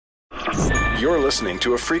You're listening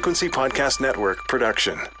to a Frequency Podcast Network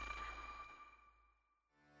production.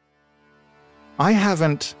 I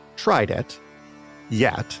haven't tried it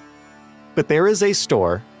yet, but there is a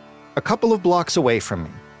store a couple of blocks away from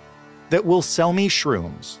me that will sell me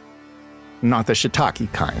shrooms, not the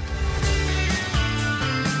shiitake kind.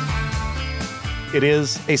 It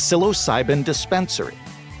is a psilocybin dispensary.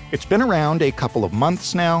 It's been around a couple of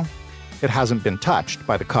months now. It hasn't been touched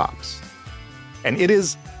by the cops. And it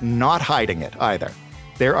is not hiding it either.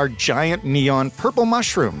 There are giant neon purple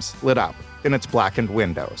mushrooms lit up in its blackened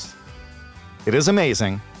windows. It is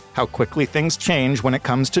amazing how quickly things change when it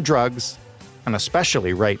comes to drugs, and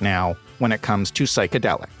especially right now when it comes to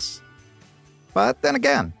psychedelics. But then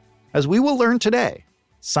again, as we will learn today,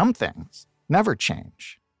 some things never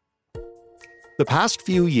change. The past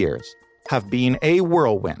few years have been a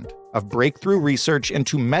whirlwind of breakthrough research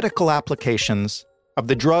into medical applications of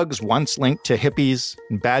the drugs once linked to hippies,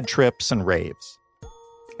 bad trips, and raves.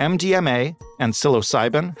 MDMA and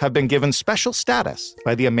psilocybin have been given special status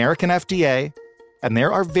by the American FDA, and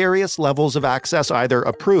there are various levels of access either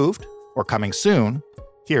approved or coming soon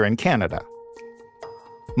here in Canada.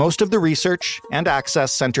 Most of the research and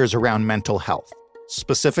access centers around mental health,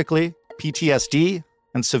 specifically PTSD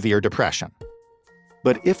and severe depression.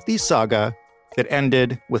 But if the saga that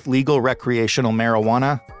ended with legal recreational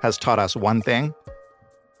marijuana has taught us one thing,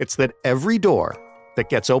 it's that every door that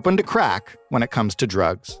gets opened a crack when it comes to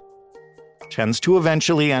drugs tends to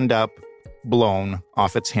eventually end up blown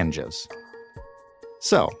off its hinges.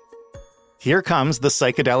 So, here comes the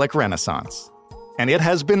psychedelic renaissance, and it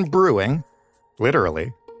has been brewing,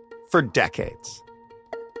 literally, for decades.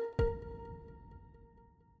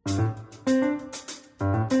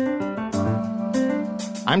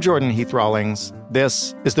 I'm Jordan Heath Rawlings.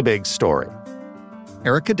 This is The Big Story.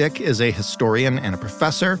 Erica Dick is a historian and a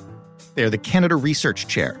professor. They are the Canada Research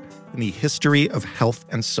Chair in the History of Health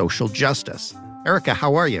and Social Justice. Erica,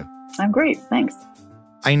 how are you? I'm great, thanks.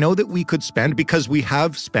 I know that we could spend, because we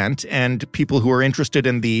have spent, and people who are interested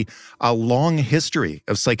in the long history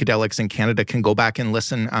of psychedelics in Canada can go back and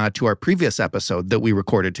listen to our previous episode that we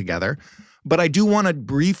recorded together. But I do want to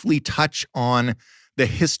briefly touch on the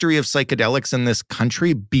history of psychedelics in this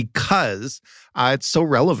country because it's so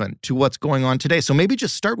relevant to what's going on today. So maybe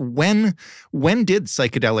just start, when did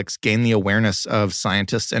psychedelics gain the awareness of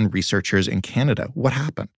scientists and researchers in Canada? What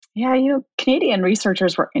happened? Yeah, Canadian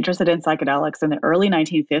researchers were interested in psychedelics in the early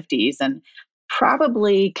 1950s, and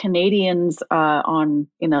probably Canadians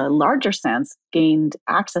in a larger sense gained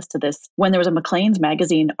access to this when there was a Maclean's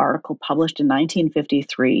magazine article published in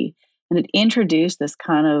 1953. And it introduced this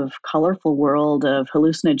kind of colorful world of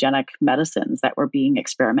hallucinogenic medicines that were being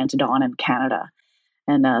experimented on in Canada.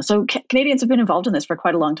 And so Canadians have been involved in this for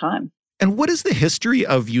quite a long time. And what is the history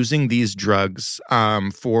of using these drugs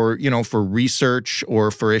for research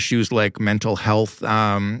or for issues like mental health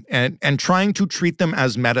and trying to treat them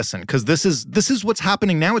as medicine? Because this is what's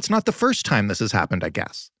happening now. It's not the first time this has happened, I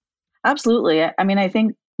guess. Absolutely. I mean, I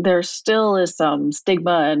think there still is some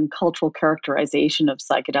stigma and cultural characterization of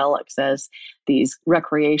psychedelics as these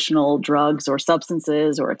recreational drugs or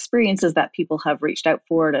substances or experiences that people have reached out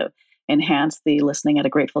for to enhance the listening at a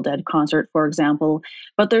Grateful Dead concert, for example.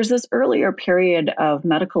 But there's this earlier period of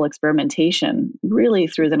medical experimentation, really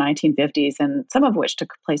through the 1950s, and some of which took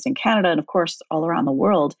place in Canada and, of course, all around the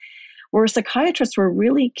world, where psychiatrists were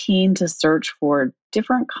really keen to search for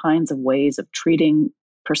different kinds of ways of treating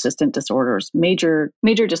persistent disorders, major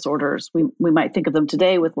disorders. We might think of them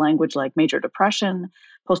today with language like major depression,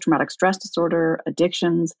 post-traumatic stress disorder,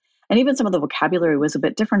 addictions, and even some of the vocabulary was a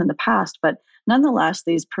bit different in the past. But nonetheless,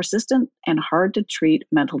 these persistent and hard to treat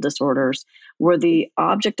mental disorders were the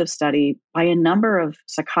object of study by a number of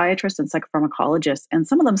psychiatrists and psychopharmacologists. And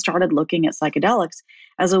some of them started looking at psychedelics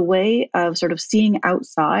as a way of sort of seeing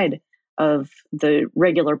outside of the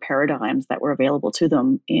regular paradigms that were available to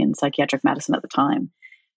them in psychiatric medicine at the time.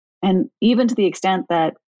 And even to the extent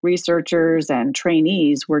that researchers and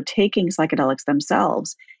trainees were taking psychedelics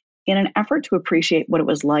themselves in an effort to appreciate what it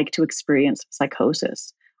was like to experience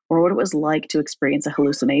psychosis or what it was like to experience a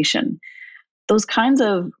hallucination. Those kinds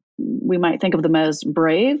of, we might think of them as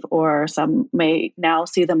brave, or some may now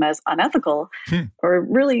see them as unethical, or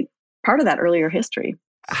really part of that earlier history.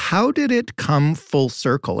 How did it come full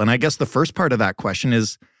circle? And I guess the first part of that question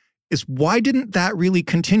is why didn't that really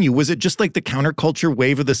continue? Was it just like the counterculture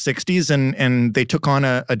wave of the 60s and they took on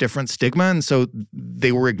a different stigma and so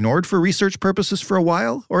they were ignored for research purposes for a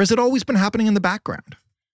while? Or has it always been happening in the background?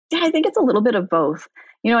 Yeah, I think it's a little bit of both.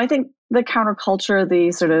 I think the counterculture,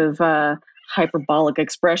 the sort of hyperbolic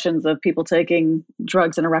expressions of people taking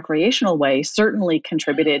drugs in a recreational way certainly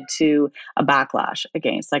contributed to a backlash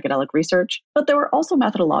against psychedelic research. But there were also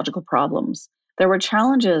methodological problems. There were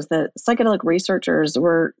challenges that psychedelic researchers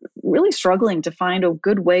were really struggling to find a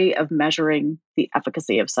good way of measuring the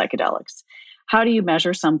efficacy of psychedelics. How do you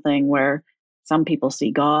measure something where some people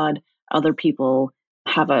see God, other people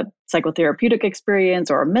have a psychotherapeutic experience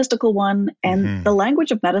or a mystical one? And the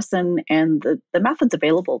language of medicine and the methods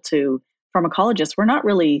available to pharmacologists were not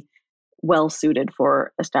really well suited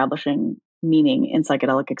for establishing meaning in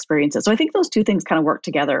psychedelic experiences. So I think those two things kind of work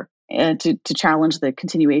together to challenge the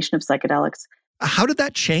continuation of psychedelics. How did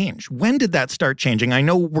that change? When did that start changing? I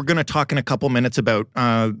know we're going to talk in a couple minutes about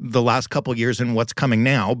the last couple years and what's coming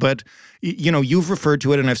now, but you've referred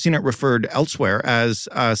to it, and I've seen it referred elsewhere as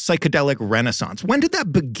psychedelic renaissance. When did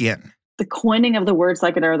that begin? The coining of the word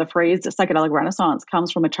psychedelic, or the phrase psychedelic renaissance,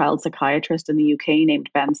 comes from a child psychiatrist in the UK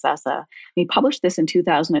named Ben Sessa. He published this in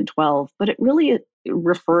 2012, but it really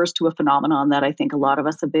refers to a phenomenon that I think a lot of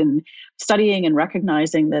us have been studying and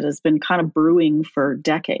recognizing that has been kind of brewing for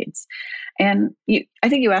decades. And I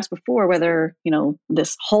think you asked before whether,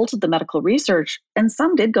 this halted the medical research, and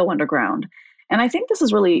some did go underground. And I think this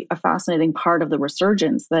is really a fascinating part of the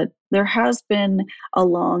resurgence, that there has been a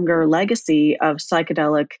longer legacy of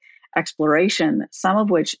psychedelic exploration, some of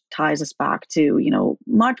which ties us back to,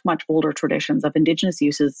 much, much older traditions of indigenous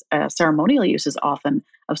uses, ceremonial uses often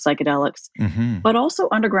of psychedelics, but also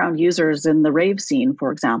underground users in the rave scene, for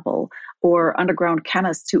example, or underground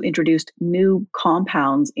chemists who introduced new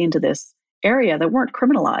compounds into this area that weren't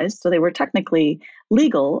criminalized. So they were technically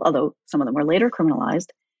legal, although some of them were later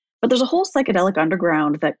criminalized. But there's a whole psychedelic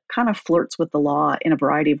underground that kind of flirts with the law in a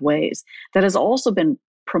variety of ways that has also been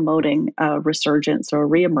promoting a resurgence or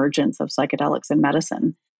reemergence of psychedelics in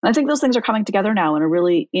medicine. And I think those things are coming together now in a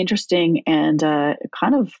really interesting and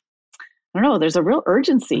there's a real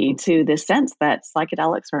urgency to this sense that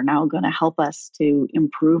psychedelics are now going to help us to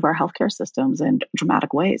improve our healthcare systems in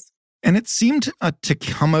dramatic ways. And it seemed to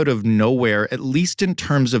come out of nowhere, at least in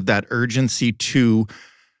terms of that urgency to,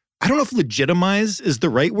 I don't know if legitimize is the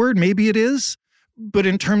right word, maybe it is, but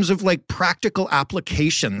in terms of like practical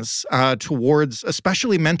applications towards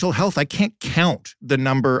especially mental health. I can't count the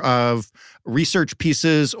number of research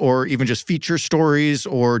pieces or even just feature stories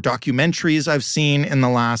or documentaries I've seen in the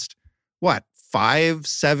last,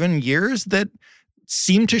 5-7 years that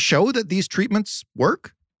seem to show that these treatments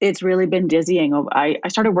work? It's really been dizzying. I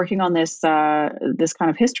started working on this this kind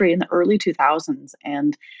of history in the early 2000s,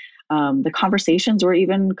 and the conversations were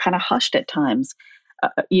even kind of hushed at times,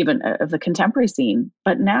 even of the contemporary scene.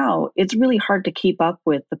 But now it's really hard to keep up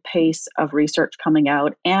with the pace of research coming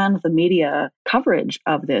out and the media coverage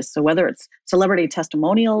of this. So whether it's celebrity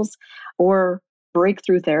testimonials or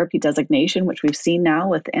breakthrough therapy designation, which we've seen now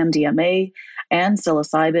with MDMA and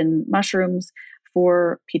psilocybin mushrooms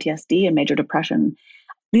for PTSD and major depression.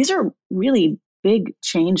 These are really big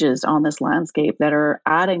changes on this landscape that are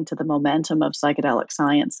adding to the momentum of psychedelic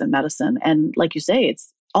science and medicine. And like you say,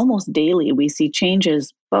 it's almost daily we see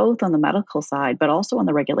changes both on the medical side, but also on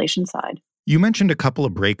the regulation side. You mentioned a couple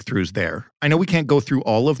of breakthroughs there. I know we can't go through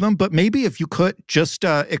all of them, but maybe if you could just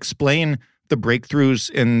explain the breakthroughs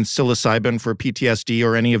in psilocybin for PTSD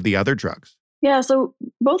or any of the other drugs. Yeah, so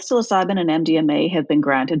both psilocybin and MDMA have been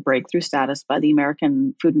granted breakthrough status by the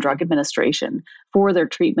American Food and Drug Administration for their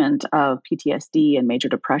treatment of PTSD and major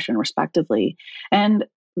depression, respectively. And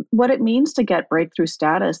what it means to get breakthrough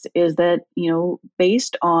status is that,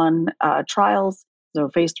 based on trials, so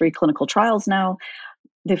phase 3 clinical trials now,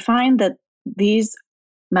 they find that these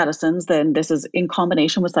medicines, then this is in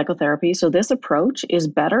combination with psychotherapy. So this approach is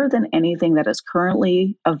better than anything that is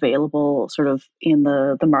currently available sort of in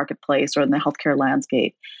the marketplace or in the healthcare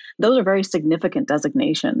landscape. Those are very significant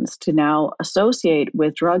designations to now associate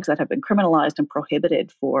with drugs that have been criminalized and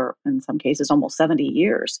prohibited for, in some cases, almost 70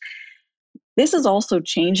 years. This is also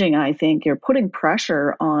changing, I think. You're putting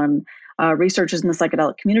pressure on researchers in the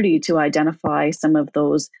psychedelic community to identify some of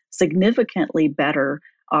those significantly better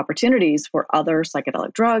opportunities for other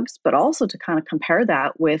psychedelic drugs, but also to kind of compare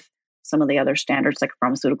that with some of the other standard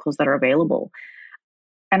psychopharmaceuticals that are available.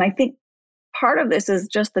 And I think part of this is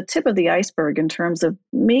just the tip of the iceberg in terms of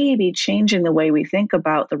maybe changing the way we think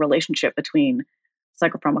about the relationship between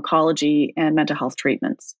psychopharmacology and mental health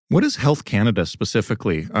treatments. What is Health Canada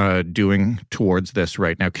specifically doing towards this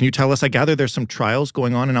right now? Can you tell us? I gather there's some trials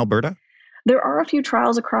going on in Alberta? There are a few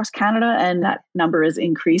trials across Canada, and that number is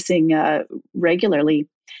increasing regularly.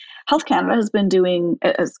 Health Canada has been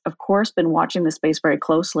watching this space very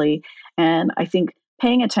closely. And I think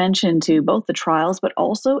paying attention to both the trials, but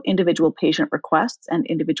also individual patient requests and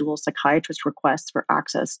individual psychiatrist requests for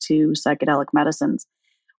access to psychedelic medicines.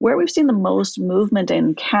 Where we've seen the most movement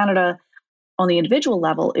in Canada on the individual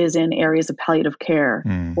level is in areas of palliative care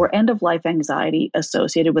or end of life anxiety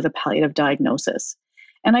associated with a palliative diagnosis.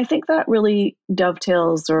 And I think that really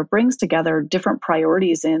dovetails or brings together different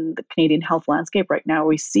priorities in the Canadian health landscape right now.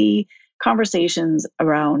 We see conversations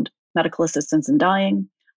around medical assistance in dying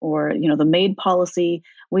or, the MAID policy.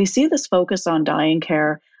 We see this focus on dying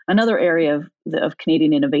care, another area of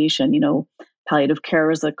Canadian innovation. Palliative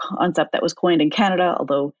care is a concept that was coined in Canada,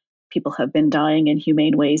 although people have been dying in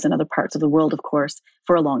humane ways in other parts of the world, of course,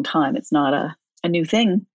 for a long time. It's not a new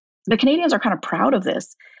thing. The Canadians are kind of proud of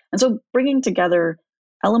this. And so bringing together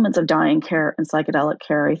elements of dying care and psychedelic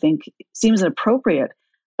care, I think, seems appropriate.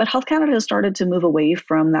 But Health Canada has started to move away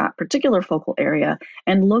from that particular focal area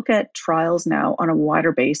and look at trials now on a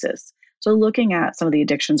wider basis. So looking at some of the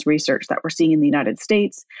addictions research that we're seeing in the United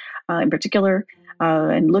States in particular,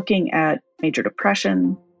 and looking at major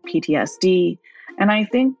depression, PTSD. And I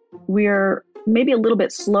think we're maybe a little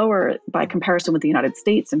bit slower by comparison with the United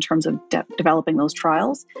States in terms of developing those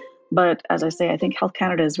trials. But as I say, I think Health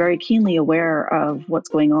Canada is very keenly aware of what's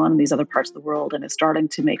going on in these other parts of the world and is starting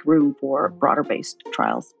to make room for broader-based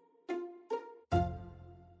trials.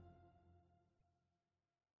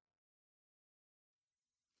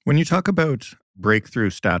 When you talk about breakthrough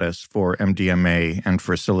status for MDMA and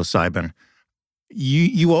for psilocybin,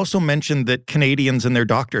 you also mentioned that Canadians and their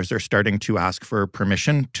doctors are starting to ask for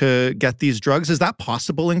permission to get these drugs. Is that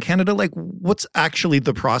possible in Canada? Like, what's actually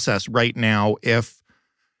the process right now if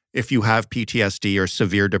you have PTSD or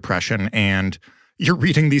severe depression and you're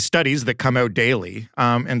reading these studies that come out daily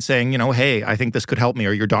and saying, hey, I think this could help me,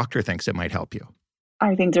 or your doctor thinks it might help you?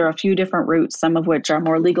 I think there are a few different routes, some of which are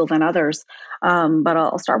more legal than others. But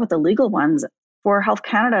I'll start with the legal ones. For Health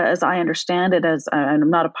Canada, as I understand it, and I'm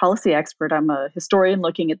not a policy expert, I'm a historian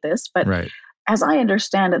looking at this, but right. As I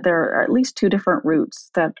understand it, there are at least two different routes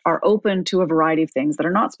that are open to a variety of things that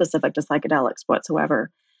are not specific to psychedelics whatsoever.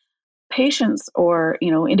 Patients or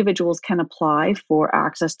individuals can apply for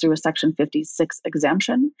access through a Section 56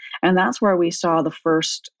 exemption, and that's where we saw the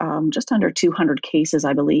first just under 200 cases,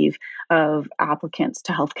 I believe, of applicants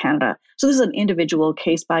to Health Canada. So this is an individual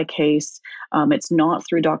case by case. It's not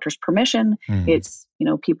through doctor's permission. It's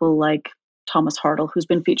people like Thomas Hartle, who's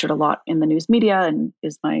been featured a lot in the news media and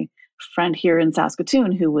is my friend here in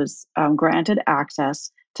Saskatoon, who was granted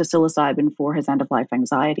access to psilocybin for his end of life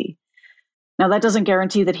anxiety. Now, that doesn't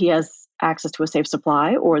guarantee that he has access to a safe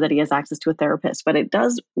supply or that he has access to a therapist, but it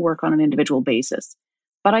does work on an individual basis.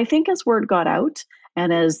 But I think as word got out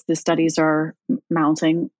and as the studies are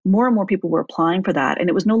mounting, more and more people were applying for that. And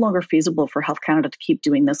it was no longer feasible for Health Canada to keep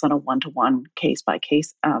doing this on a one-to-one,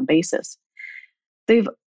 case-by-case basis. They've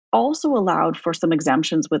also allowed for some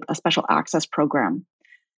exemptions with a special access program.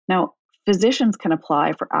 Now, physicians can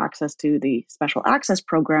apply for access to the special access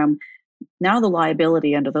program. Now the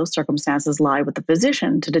liability under those circumstances lie with the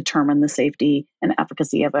physician to determine the safety and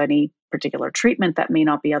efficacy of any particular treatment that may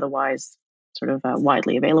not be otherwise sort of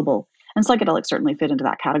widely available. And psychedelics certainly fit into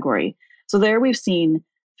that category. So there we've seen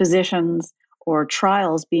physicians or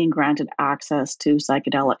trials being granted access to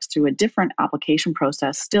psychedelics through a different application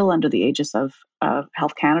process, still under the aegis of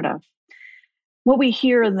Health Canada. What we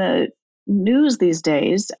hear in the news these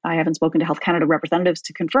days, I haven't spoken to Health Canada representatives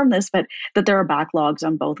to confirm this, but that there are backlogs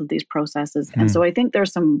on both of these processes. And so I think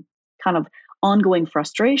there's some kind of ongoing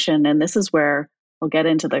frustration. And this is where we'll get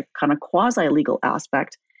into the kind of quasi-legal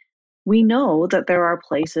aspect. We know that there are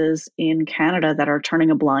places in Canada that are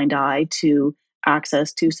turning a blind eye to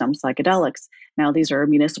access to some psychedelics. Now, these are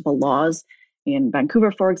municipal laws. In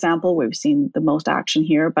Vancouver, for example, we've seen the most action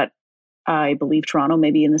here, but I believe Toronto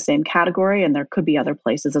may be in the same category, and there could be other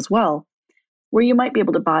places as well, where you might be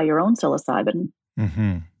able to buy your own psilocybin.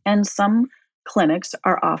 And some clinics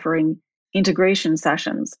are offering integration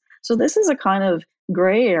sessions. So this is a kind of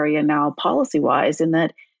gray area now policy-wise, in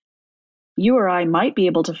that you or I might be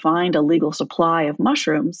able to find a legal supply of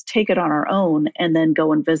mushrooms, take it on our own, and then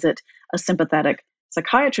go and visit a sympathetic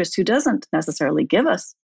psychiatrist who doesn't necessarily give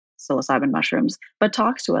us psilocybin mushrooms, but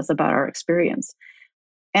talks to us about our experience.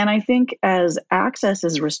 And I think as access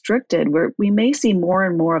is restricted, we may see more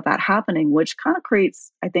and more of that happening, which kind of creates,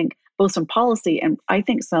 I think, both some policy and I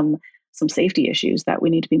think some safety issues that we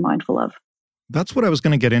need to be mindful of. That's what I was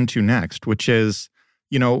going to get into next, which is,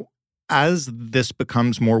 as this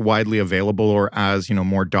becomes more widely available or as,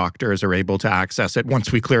 more doctors are able to access it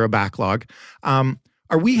once we clear a backlog,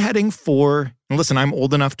 are we heading for, and listen, I'm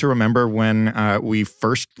old enough to remember when we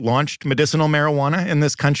first launched medicinal marijuana in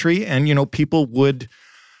this country and, people would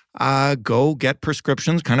go get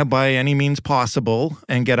prescriptions kind of by any means possible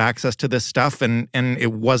and get access to this stuff. And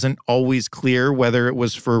it wasn't always clear whether it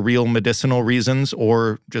was for real medicinal reasons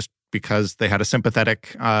or just because they had a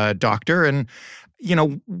sympathetic doctor. And, you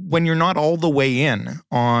know, when you're not all the way in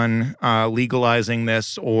on legalizing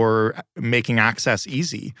this or making access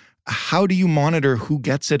easy, how do you monitor who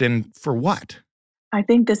gets it and for what? I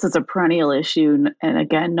think this is a perennial issue, and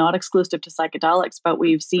again, not exclusive to psychedelics, but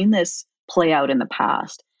we've seen this play out in the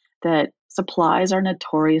past, that supplies are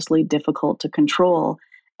notoriously difficult to control.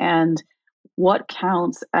 And what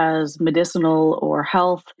counts as medicinal or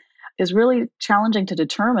health is really challenging to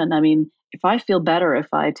determine. I mean, if I feel better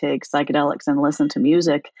if I take psychedelics and listen to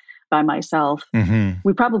music by myself,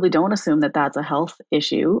 we probably don't assume that that's a health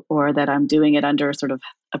issue or that I'm doing it under sort of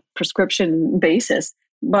a prescription basis.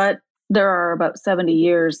 But there are about 70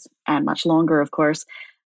 years, and much longer, of course,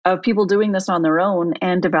 of people doing this on their own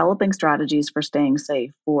and developing strategies for staying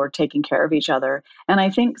safe, for taking care of each other. And I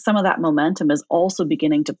think some of that momentum is also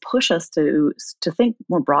beginning to push us to think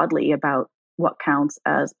more broadly about what counts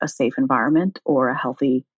as a safe environment or a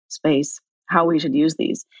healthy space, how we should use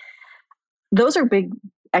these. Those are big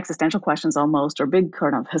existential questions almost, or big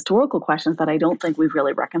kind of historical questions that I don't think we've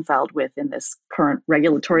really reconciled with in this current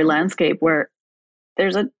regulatory landscape, where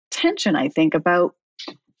there's a tension, I think, about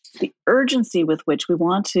the urgency with which we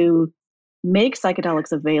want to make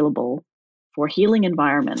psychedelics available for healing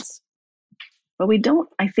environments. But we don't,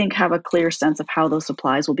 I think, have a clear sense of how those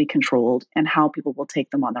supplies will be controlled and how people will take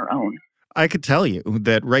them on their own. I could tell you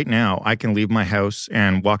that right now I can leave my house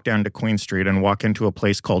and walk down to Queen Street and walk into a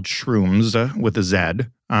place called Shrooms with a Z.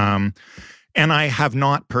 And I have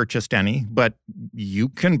not purchased any, but you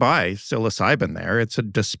can buy psilocybin there. It's a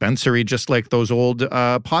dispensary just like those old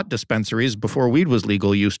pot dispensaries before weed was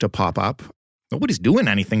legal used to pop up. Nobody's doing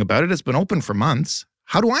anything about it. It's been open for months.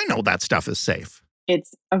 How do I know that stuff is safe?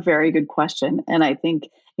 It's a very good question. And I think,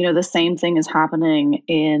 you know, the same thing is happening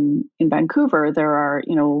in Vancouver. There are,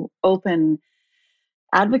 you know, open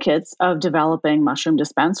advocates of developing mushroom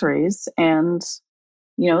dispensaries, and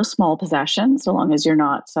you know, small possession, so long as you're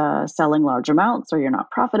not selling large amounts or you're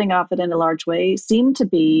not profiting off it in a large way, seem to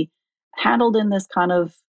be handled in this kind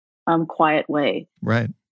of quiet way. Right.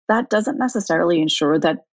 That doesn't necessarily ensure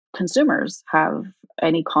that consumers have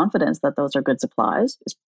any confidence that those are good supplies.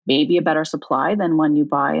 It's maybe a better supply than one you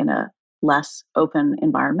buy in a less open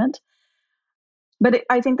environment. But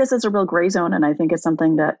I think this is a real gray zone, and I think it's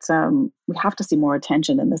something that we have to see more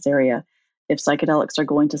attention in this area. If psychedelics are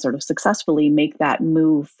going to sort of successfully make that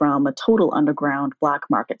move from a total underground black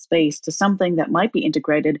market space to something that might be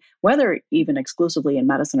integrated, whether even exclusively in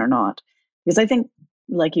medicine or not. Because I think,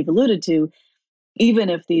 like you've alluded to, even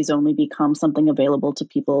if these only become something available to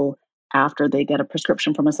people after they get a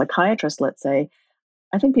prescription from a psychiatrist, let's say,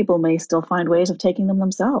 I think people may still find ways of taking them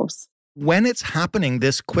themselves. When it's happening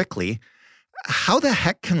this quickly, how the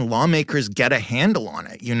heck can lawmakers get a handle on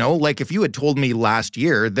it? You know, like if you had told me last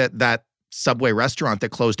year that Subway restaurant that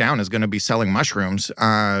closed down is going to be selling mushrooms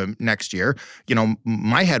next year, you know,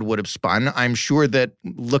 my head would have spun. I'm sure that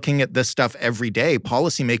looking at this stuff every day,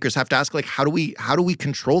 policymakers have to ask, like, how do we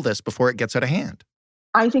control this before it gets out of hand?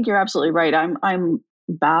 I think you're absolutely right. I'm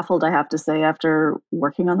baffled, I have to say, after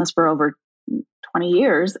working on this for over 20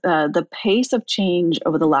 years, the pace of change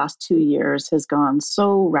over the last 2 years has gone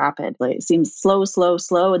so rapidly. It seems slow,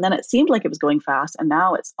 and then it seemed like it was going fast, and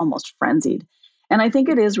now it's almost frenzied. And I think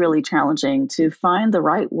it is really challenging to find the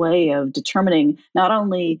right way of determining not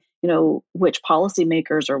only, you know, which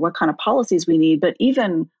policymakers or what kind of policies we need, but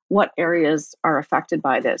even what areas are affected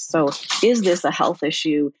by this. So is this a health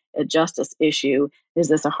issue, a justice issue? Is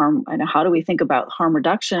this a harm? And how do we think about harm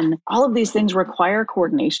reduction? All of these things require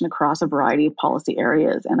coordination across a variety of policy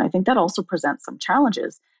areas. And I think that also presents some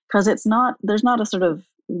challenges because there's not a sort of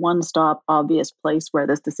one-stop obvious place where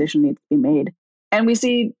this decision needs to be made. And we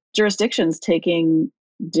see jurisdictions taking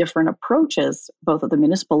different approaches, both at the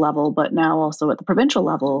municipal level, but now also at the provincial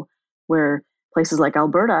level, where places like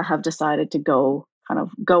Alberta have decided to go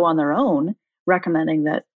on their own, recommending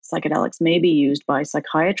that psychedelics may be used by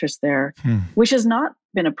psychiatrists there, which has not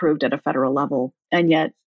been approved at a federal level, and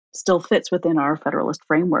yet still fits within our federalist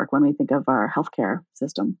framework when we think of our healthcare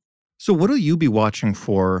system. So what will you be watching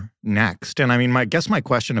for next? And I mean, my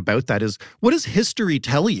question about that is, what does history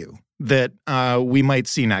tell you that we might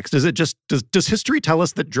see next? Is it just, does history tell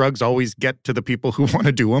us that drugs always get to the people who want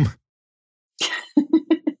to do them?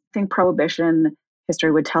 I think prohibition,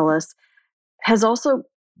 history would tell us, has also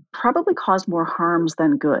probably caused more harms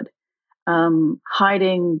than good.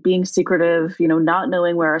 hiding, being secretive, not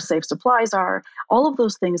knowing where our safe supplies are. All of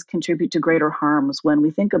those things contribute to greater harms when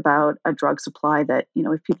we think about a drug supply that,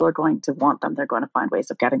 if people are going to want them, they're going to find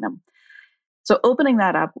ways of getting them. So opening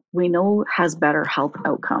that up, we know has better health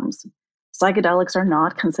outcomes. Psychedelics are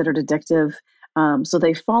not considered addictive. So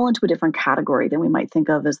they fall into a different category than we might think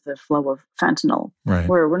of as the flow of fentanyl, Right.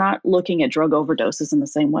 where we're not looking at drug overdoses in the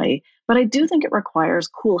same way. But I do think it requires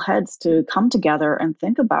cool heads to come together and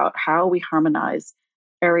think about how we harmonize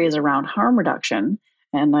areas around harm reduction.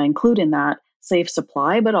 And I include in that safe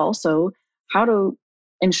supply, but also how to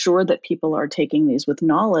ensure that people are taking these with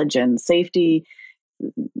knowledge and safety,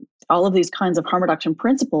 all of these kinds of harm reduction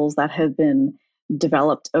principles that have been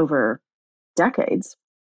developed over decades.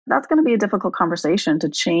 That's going to be a difficult conversation to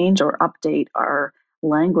change or update our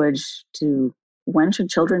language to when should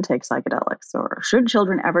children take psychedelics or should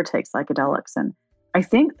children ever take psychedelics? And I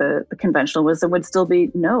think the conventional wisdom would still be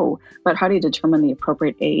no, but how do you determine the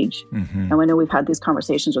appropriate age? Mm-hmm. And I know we've had these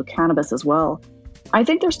conversations with cannabis as well. I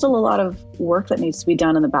think there's still a lot of work that needs to be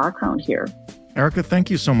done in the background here. Erica, thank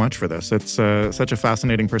you so much for this. It's such a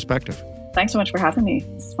fascinating perspective. Thanks so much for having me.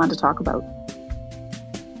 It's fun to talk about.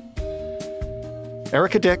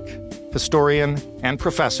 Erica Dick, historian and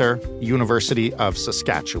professor, University of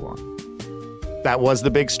Saskatchewan. That was The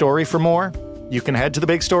Big Story. For more, you can head to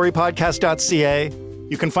thebigstorypodcast.ca.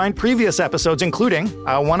 You can find previous episodes, including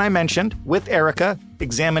one I mentioned with Erica,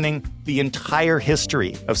 examining the entire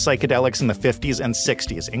history of psychedelics in the 50s and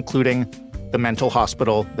 60s, including the mental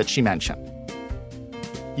hospital that she mentioned.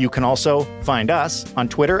 You can also find us on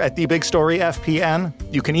Twitter at TheBigStoryFPN.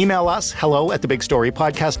 You can email us,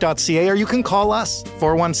 hello@thebigstorypodcast.ca, or you can call us,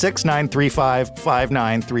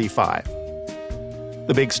 416-935-5935.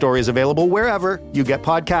 The Big Story is available wherever you get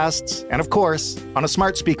podcasts, and of course, on a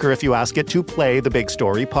smart speaker if you ask it to play The Big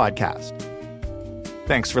Story podcast.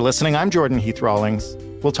 Thanks for listening. I'm Jordan Heath Rawlings.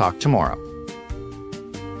 We'll talk tomorrow.